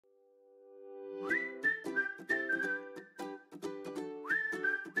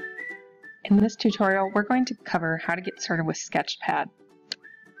In this tutorial, we're going to cover how to get started with Sketchpad.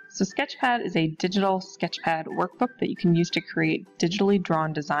 So Sketchpad is a digital Sketchpad workbook that you can use to create digitally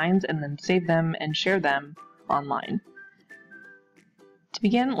drawn designs and then save them and share them online. To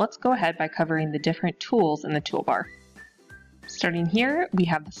begin, let's go ahead by covering the different tools in the toolbar. Starting here, we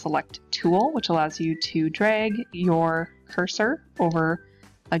have the Select tool, which allows you to drag your cursor over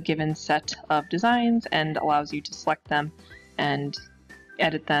a given set of designs and allows you to select them and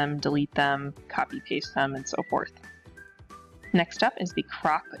edit them, delete them, copy paste them, and so forth. Next up is the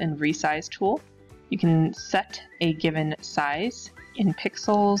Crop and Resize tool. You can set a given size in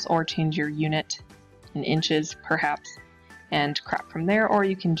pixels or change your unit in inches perhaps and crop from there, or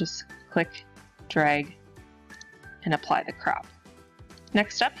you can just click, drag, and apply the crop.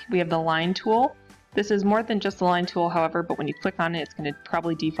 Next up, we have the Line tool. This is more than just the Line tool, however, but when you click on it, it's going to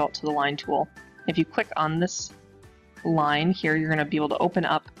probably default to the Line tool. If you click on this line here, you're going to be able to open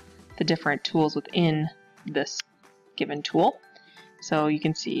up the different tools within this given tool. So you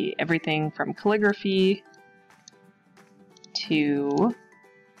can see everything from calligraphy to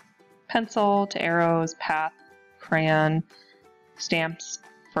pencil to arrows, path, crayon, stamps,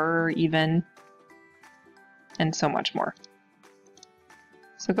 fur even, and so much more.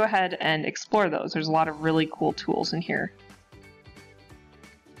 So go ahead and explore those. There's a lot of really cool tools in here.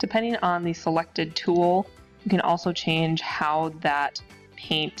 Depending on the selected tool, you can also change how that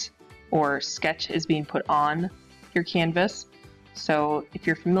paint or sketch is being put on your canvas. So if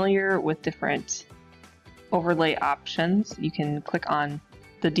you're familiar with different overlay options, you can click on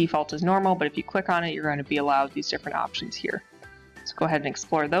the default as normal, but if you click on it, you're going to be allowed these different options here. So go ahead and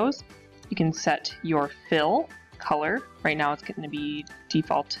explore those. You can set your fill color. Right now it's going to be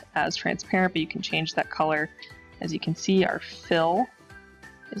default as transparent, but you can change that color. As you can see, our fill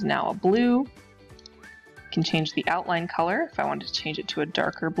is now a blue. I can change the outline color. If I wanted to change it to a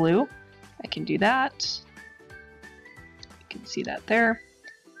darker blue, I can do that. You can see that there.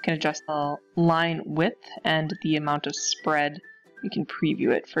 You can adjust the line width and the amount of spread. You can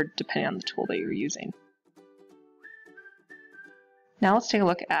preview it for depending on the tool that you're using. Now let's take a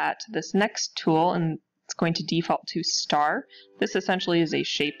look at this next tool, and it's going to default to Star. This essentially is a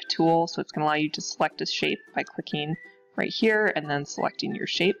shape tool, so it's going to allow you to select a shape by clicking right here and then selecting your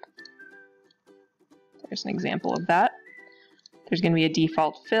shape. There's an example of that. There's going to be a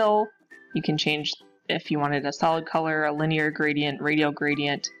default fill. You can change if you wanted a solid color, a linear gradient, radial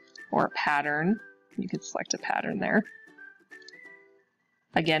gradient, or a pattern. You can select a pattern there.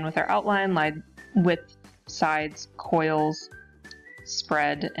 Again, with our outline, line width, sides, coils,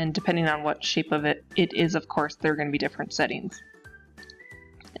 spread, and depending on what shape of it is, of course, there are going to be different settings.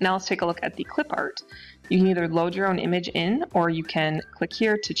 Now let's take a look at the clip art. You can either load your own image in, or you can click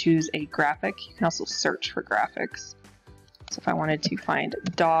here to choose a graphic. You can also search for graphics. So if I wanted to find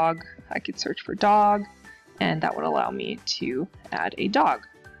dog, I could search for dog, and that would allow me to add a dog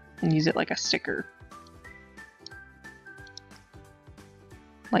and use it like a sticker.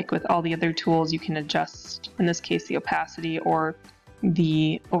 Like with all the other tools, you can adjust, in this case, the opacity or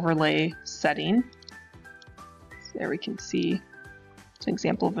the overlay setting. So there we can see it's an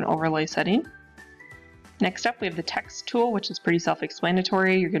example of an overlay setting. Next up, we have the text tool, which is pretty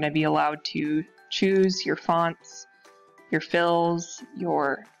self-explanatory. You're going to be allowed to choose your fonts, your fills,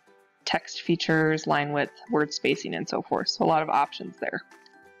 your text features, line width, word spacing, and so forth. So a lot of options there.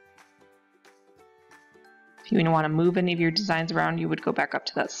 If you want to move any of your designs around, you would go back up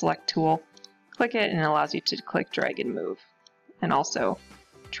to that Select tool, click it, and it allows you to click, drag, and move. And also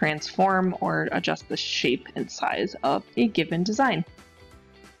transform or adjust the shape and size of a given design.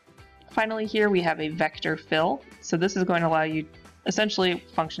 Finally, here we have a vector fill. So this is going to allow you essentially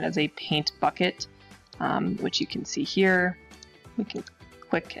function as a paint bucket, which you can see here. We can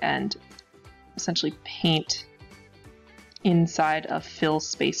click and essentially paint inside of fill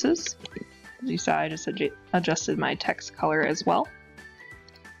spaces. As you saw, I just adjusted my text color as well.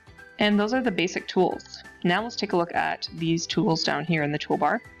 And those are the basic tools. Now let's take a look at these tools down here in the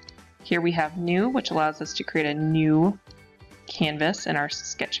toolbar. Here we have New, which allows us to create a new canvas in our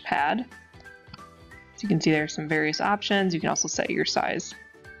Sketchpad. So you can see there are some various options. You can also set your size.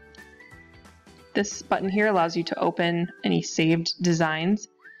 This button here allows you to open any saved designs.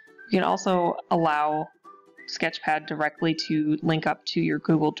 You can also allow Sketchpad directly to link up to your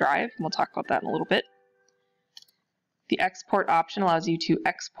Google Drive, and we'll talk about that in a little bit. The export option allows you to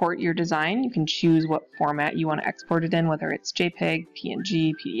export your design. You can choose what format you want to export it in, whether it's JPEG,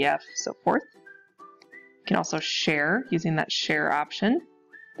 PNG, PDF, so forth. You can also share using that share option.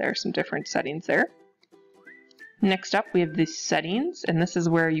 There are some different settings there. Next up, we have the settings, and this is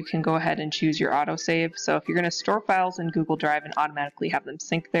where you can go ahead and choose your autosave. So if you're going to store files in Google Drive and automatically have them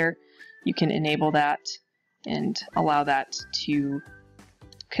sync there, you can enable that and allow that to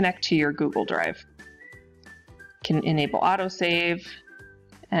connect to your Google Drive. You can enable autosave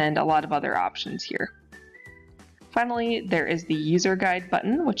and a lot of other options here. Finally, there is the user guide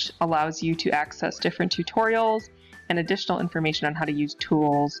button, which allows you to access different tutorials and additional information on how to use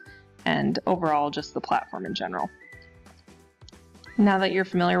tools and overall just the platform in general. Now that you're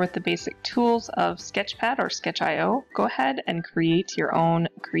familiar with the basic tools of Sketchpad or Sketch.io, go ahead and create your own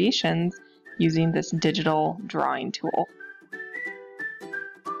creations using this digital drawing tool.